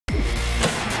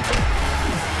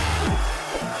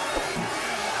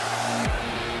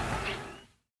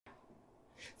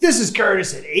This is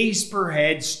Curtis at Ace Per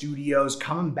Head Studios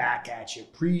coming back at you.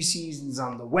 Preseason's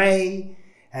on the way,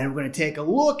 and we're going to take a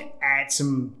look at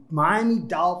some Miami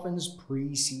Dolphins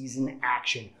preseason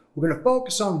action. We're going to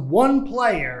focus on one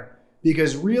player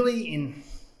because really,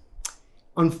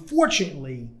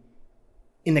 unfortunately,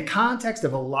 in the context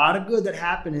of a lot of good that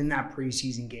happened in that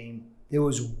preseason game, there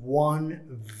was one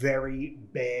very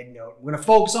bad note. We're going to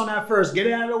focus on that first, get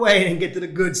it out of the way, and get to the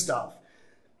good stuff.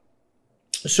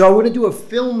 So we're going to do a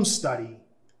film study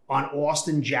on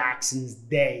Austin Jackson's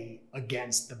day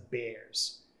against the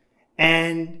Bears.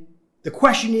 And the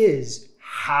question is,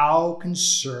 how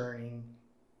concerning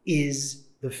is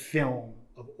the film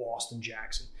of Austin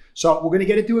Jackson? So we're going to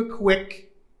get into it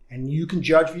quick, and you can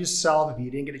judge for yourself if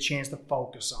you didn't get a chance to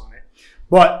focus on it.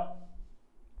 But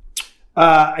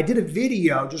I did a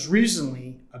video just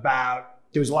recently about,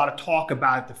 there was a lot of talk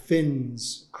about the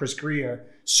Finns, Chris Greer,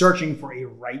 searching for a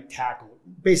right tackle,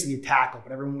 basically a tackle,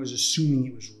 but everyone was assuming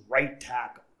it was right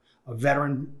tackle, a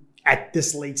veteran at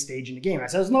this late stage in the game. I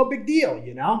said, it's no big deal,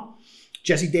 you know?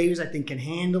 Jesse Davis, I think, can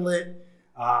handle it.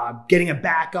 Getting a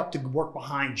backup to work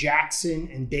behind Jackson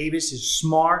and Davis is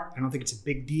smart. I don't think it's a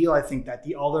big deal. I think that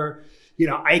the other,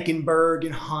 Eichenberg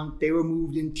and Hunt, they were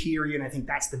moved interior, and I think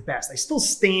that's the best. I still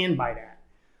stand by that.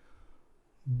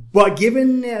 But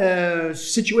given the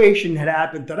situation that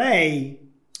happened today,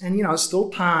 and, it's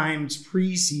still time, it's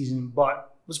preseason,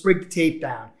 but let's break the tape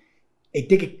down. I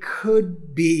think it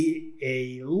could be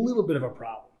a little bit of a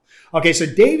problem. Okay, so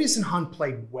Davis and Hunt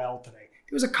played well today.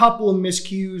 There was a couple of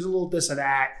miscues, a little this or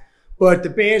that, but the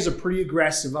Bears are pretty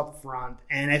aggressive up front,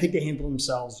 and I think they handle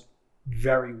themselves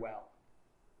very well.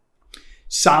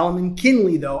 Solomon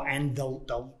Kinley, though, and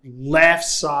the left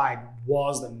side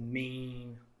was the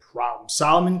main problem.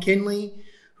 Solomon Kinley,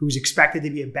 who's expected to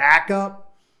be a backup,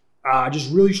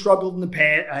 just really struggled in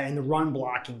the run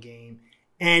blocking game.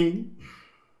 And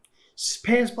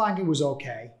pass blocking was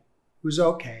okay. It was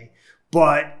okay.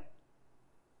 But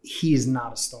he is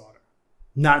not a starter.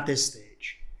 Not at this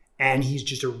stage. And he's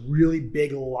just a really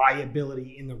big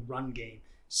liability in the run game,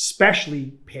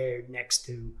 especially paired next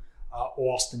to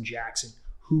Austin Jackson,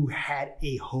 who had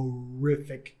a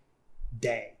horrific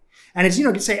day. And it's,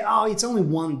 you can say, oh, it's only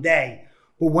one day.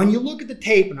 But when you look at the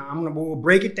tape, and we'll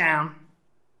break it down,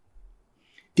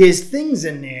 there's things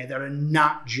in there that are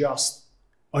not just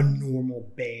a normal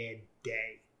bad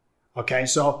day. Okay,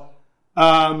 so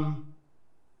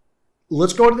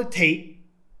let's go to the tape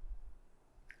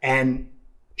and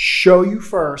show you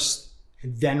first,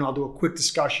 and then I'll do a quick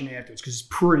discussion afterwards because it's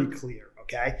pretty clear,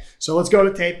 okay? So let's go to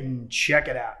the tape and check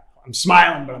it out. I'm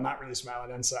smiling, but I'm not really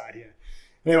smiling inside here.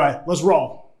 Anyway, let's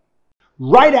roll.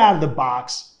 Right out of the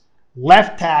box,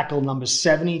 left tackle number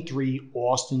 73,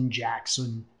 Austin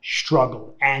Jackson,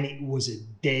 struggled, and it was a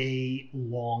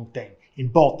day-long thing in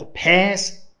both the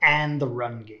pass and the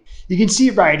run game. You can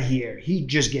see right here, he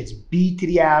just gets beat to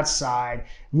the outside.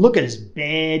 Look at his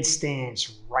bad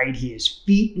stance right here. His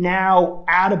feet now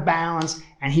out of balance,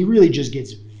 and he really just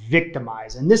gets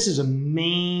victimized. And this is a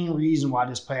main reason why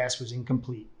this pass was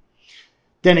incomplete.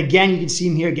 Then again, you can see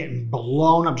him here getting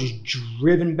blown up, just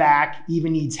driven back,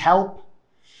 even needs help.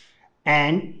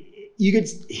 And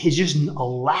it's just a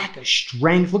lack of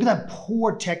strength. Look at that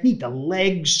poor technique. The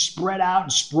legs spread out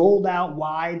and sprawled out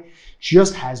wide,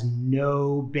 just has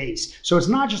no base. So it's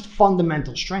not just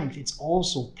fundamental strength, it's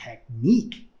also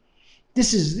technique.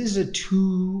 This is a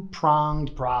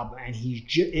two-pronged problem, and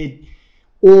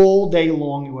all day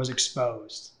long it was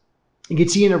exposed. You can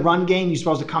see in the run game, he's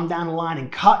supposed to come down the line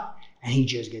and cut, and he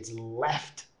just gets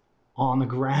left on the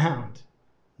ground.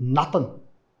 Nothing.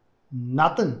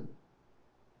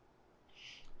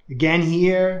 Again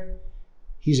here,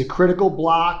 he's a critical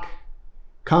block,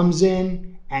 comes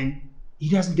in, and he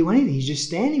doesn't do anything. He's just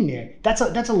standing there. That's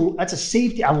a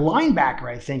safety, a linebacker,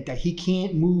 I think, that he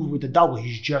can't move with the double.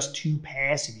 He's just too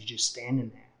passive. He's just standing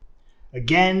there.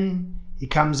 Again, he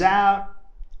comes out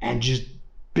and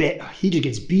he just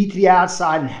gets beat to the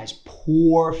outside and has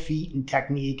poor feet and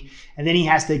technique, and then he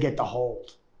has to get the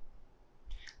hold.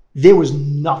 There was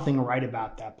nothing right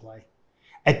about that play.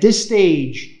 At this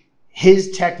stage,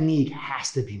 his technique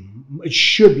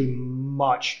should be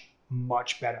much,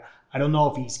 much better. I don't know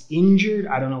if he's injured.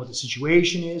 I don't know what the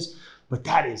situation is, but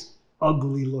that is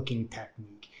ugly looking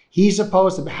technique. He's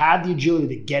supposed to have the agility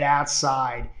to get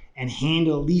outside and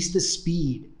handle at least the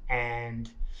speed,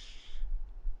 and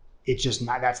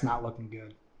that's not looking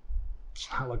good. It's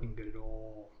not looking good at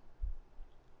all.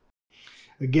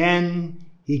 Again,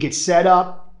 he gets set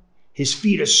up. His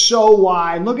feet are so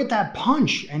wide. Look at that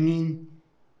punch. I mean,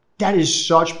 that is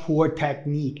such poor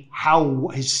technique. How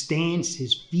his stance,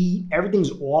 his feet, everything's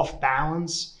off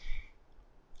balance.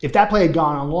 If that play had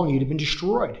gone on long, you'd have been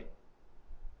destroyed.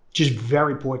 Just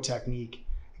very poor technique.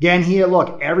 Again, here,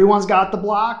 look, everyone's got the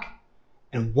block,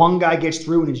 and one guy gets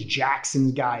through, and it's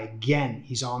Jackson's guy. Again,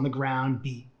 he's on the ground,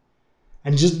 beat.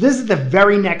 And just this is the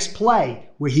very next play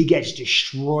where he gets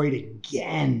destroyed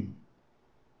again.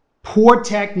 Poor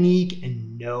technique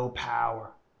and no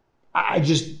power. It's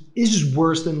just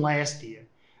worse than last year.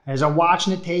 As I'm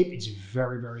watching the tape, it's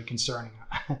very, very concerning.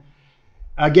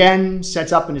 Again,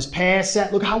 sets up in his pass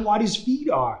set. Look how wide his feet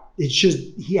are. It's just,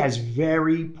 he has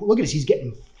look at this, he's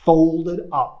getting folded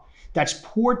up. That's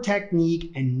poor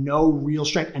technique and no real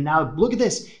strength. And now look at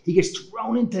this, he gets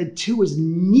thrown into his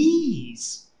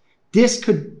knees. This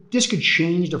could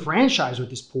change the franchise with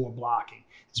this poor blocking.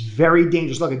 It's very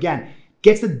dangerous. Look, again,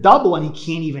 gets the double and he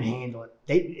can't even handle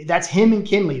it. That's him and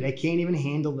Kinley. They can't even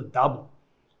handle the double.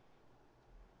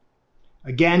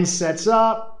 Again, sets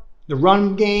up the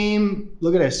run game.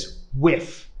 Look at this,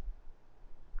 whiff.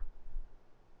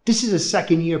 This is a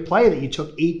second-year player that you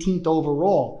took 18th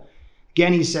overall.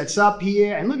 Again, he sets up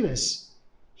here, and look at this.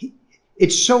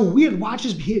 It's so weird. Watch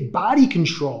his body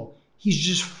control. He's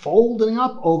just folding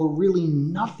up over really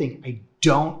nothing. I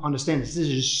don't understand this. This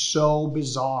is just so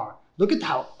bizarre. Look at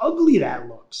how ugly that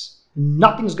looks.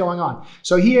 Nothing's going on.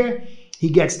 So here, he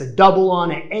gets the double on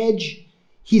the edge.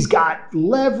 He's got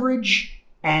leverage,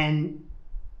 and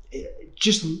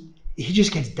he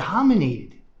just gets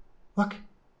dominated. Look,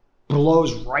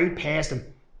 blows right past him.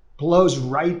 Blows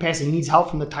right past him. He needs help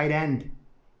from the tight end.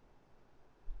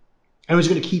 And he's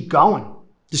going to keep going.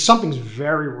 Something's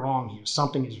very wrong here.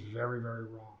 Something is very, very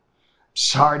wrong. I'm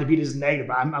sorry to be this negative,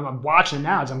 but I'm watching it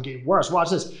now as I'm getting worse. Watch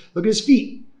this. Look at his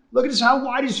feet. Look at this, how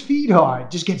wide his feet are.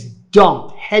 It just gets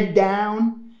dumped, head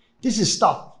down. This is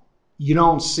stuff you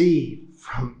don't see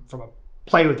from a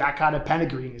player with that kind of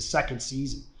pedigree in his second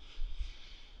season.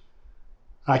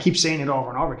 I keep saying it over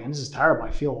and over again. This is terrible.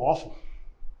 I feel awful.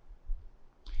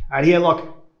 All right, here,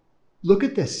 look. Look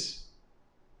at this.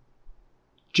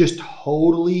 Just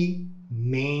totally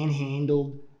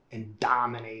manhandled and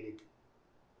dominated.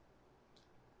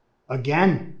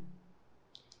 Again,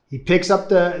 he picks up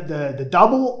the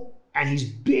double, and he's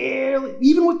barely,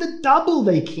 even with the double,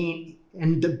 they can't,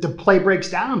 and the play breaks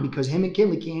down because him and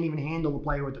Kinley can't even handle the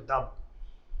play with the double.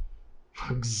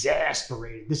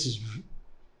 Exasperated. This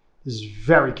is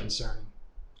very concerning.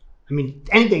 I mean,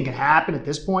 anything can happen at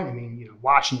this point. I mean,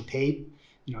 watching the tape,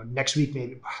 next week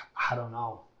maybe, I don't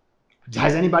know.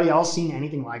 Has anybody else seen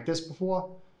anything like this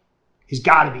before? He's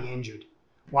got to be injured.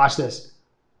 Watch this.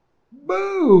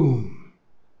 Boom.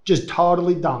 Just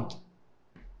totally dumped.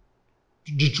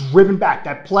 Just driven back.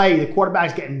 That play, the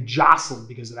quarterback's getting jostled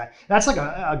because of that. That's like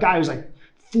a guy who's like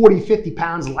 40, 50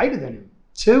 pounds lighter than him,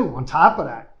 too, on top of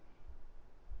that.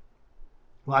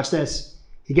 Watch this.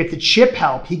 He gets the chip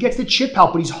help.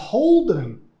 But he's holding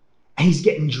him, and he's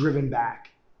getting driven back.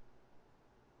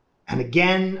 And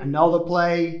again, another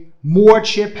play, more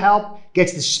chip help,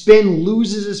 gets the spin,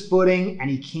 loses his footing, and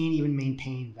he can't even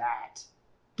maintain that.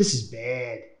 This is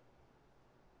bad.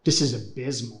 This is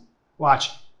abysmal.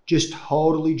 Watch, just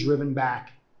totally driven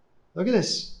back. Look at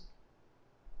this.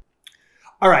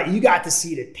 All right, you got to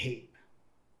see the tape.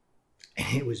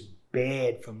 And it was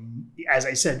bad from, as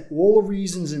I said, all the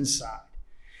reasons inside.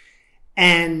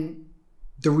 And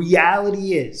the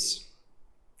reality is,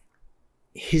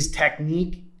 his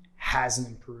technique hasn't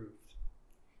improved.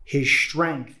 His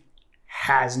strength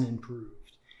hasn't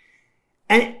improved.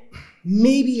 And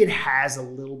maybe it has a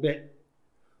little bit,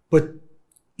 but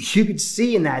you could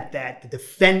see in that the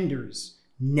defenders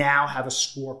now have a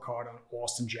scorecard on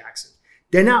Austin Jackson.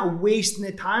 They're not wasting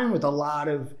their time with a lot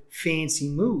of fancy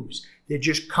moves. They're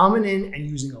just coming in and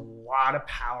using a lot of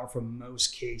power for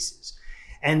most cases.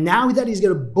 And now that he's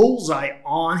got a bullseye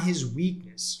on his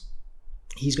weakness,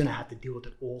 he's going to have to deal with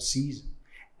it all season.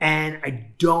 And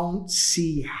I don't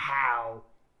see how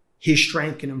his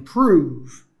strength can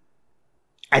improve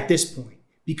at this point,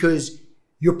 because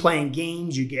you're playing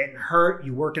games, you're getting hurt,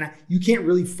 you're working out. You can't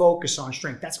really focus on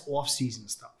strength. That's off-season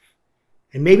stuff.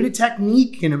 And maybe the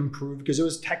technique can improve because it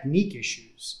was technique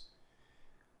issues.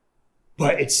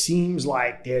 But it seems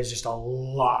like there's just a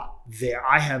lot there.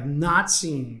 I have not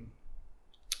seen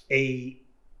a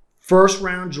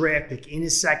first-round draft pick in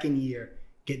his second year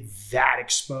get that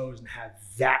exposed and have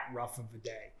that rough of a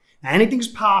day. Now, anything's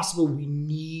possible. We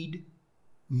need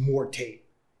more tape.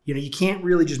 You can't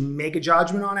really just make a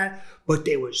judgment on that, but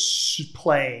there was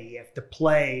play after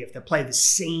play after play, the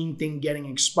same thing getting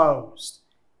exposed.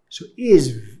 So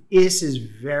this is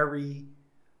very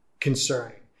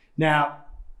concerning. Now,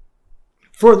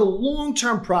 for the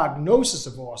long-term prognosis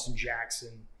of Austin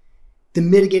Jackson, the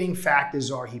mitigating factors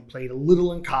are he played a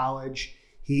little in college.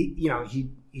 He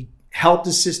helped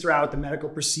his sister out with the medical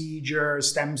procedure,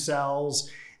 stem cells,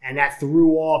 and that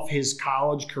threw off his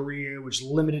college career, which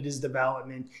limited his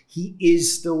development. He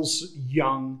is still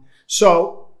young.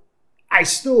 So I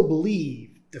still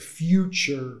believe the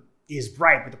future is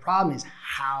bright, but the problem is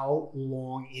how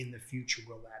long in the future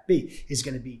will that be? Is it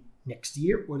going to be next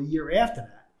year or the year after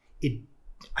that?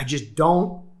 I just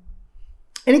don't.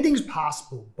 Anything's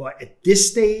possible, but at this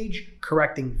stage,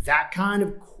 correcting that kind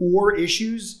of core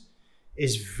issues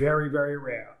is very, very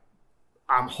rare.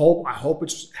 I hope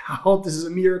this is a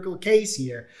miracle case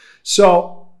here.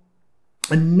 So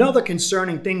another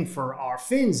concerning thing for our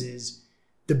Finns is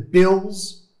the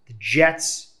Bills, the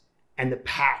Jets, and the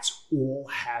Pats all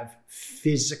have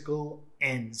physical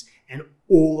ends, and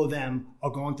all of them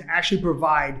are going to actually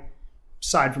provide,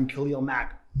 aside from Khalil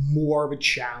Mack, more of a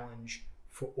challenge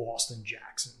for Austin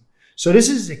Jackson. So this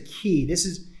is a key.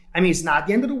 It's not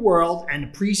the end of the world, and the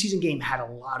preseason game had a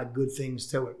lot of good things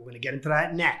to it. We're going to get into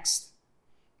that next.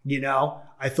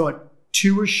 I thought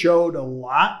Tua showed a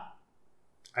lot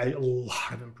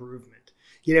of improvement.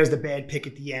 It was the bad pick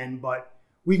at the end, but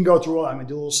we can go through all. I'm going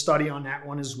to do a little study on that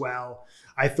one as well.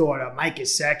 I thought Mike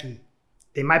Gesicki,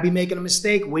 they might be making a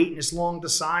mistake waiting this long to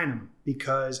sign him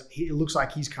because it looks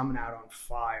like he's coming out on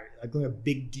fire, like a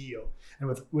big deal. And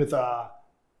with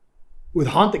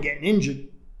Hunter getting injured,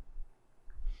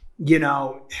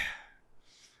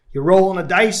 you're rolling the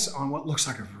dice on what looks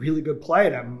like a really good player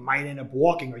that might end up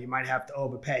walking, or you might have to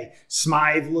overpay.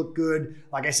 Smythe looked good.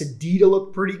 Like I said, Dita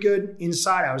looked pretty good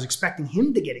inside. I was expecting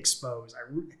him to get exposed.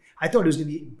 I thought it was going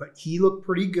to be, but he looked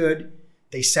pretty good.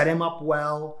 They set him up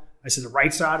well. I said the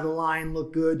right side of the line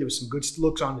looked good. There was some good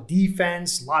looks on the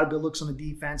defense, a lot of good looks on the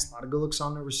defense, a lot of good looks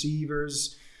on the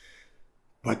receivers.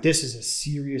 But this is a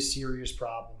serious, serious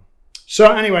problem.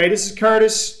 So anyway, this is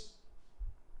Curtis.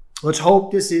 Let's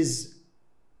hope this is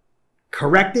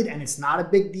corrected and it's not a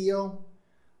big deal.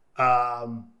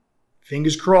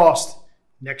 Fingers crossed.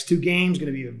 Next two games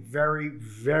going to be a very,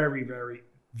 very, very,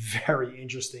 very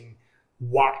interesting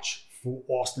watch for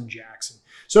Austin Jackson.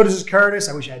 So this is Curtis.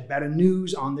 I wish I had better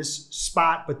news on this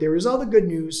spot, but there is other good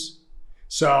news.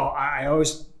 So I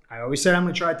always said I'm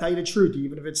going to try to tell you the truth,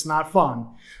 even if it's not fun.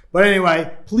 But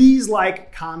anyway, please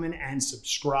like, comment, and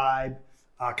subscribe.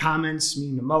 Comments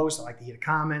mean the most. I like to hear the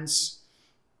comments.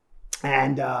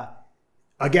 And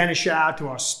again, a shout out to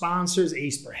our sponsors,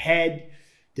 Ace Per Head.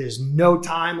 There's no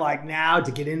time like now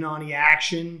to get in on the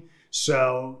action.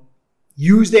 So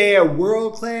use their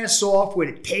world-class software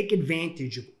to take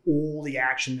advantage of all the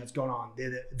action that's going on.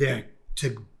 They're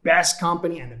the best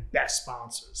company and the best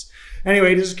sponsors.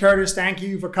 Anyway, this is Curtis. Thank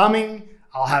you for coming.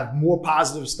 I'll have more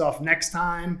positive stuff next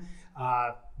time.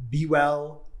 Be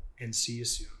well and see you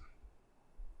soon.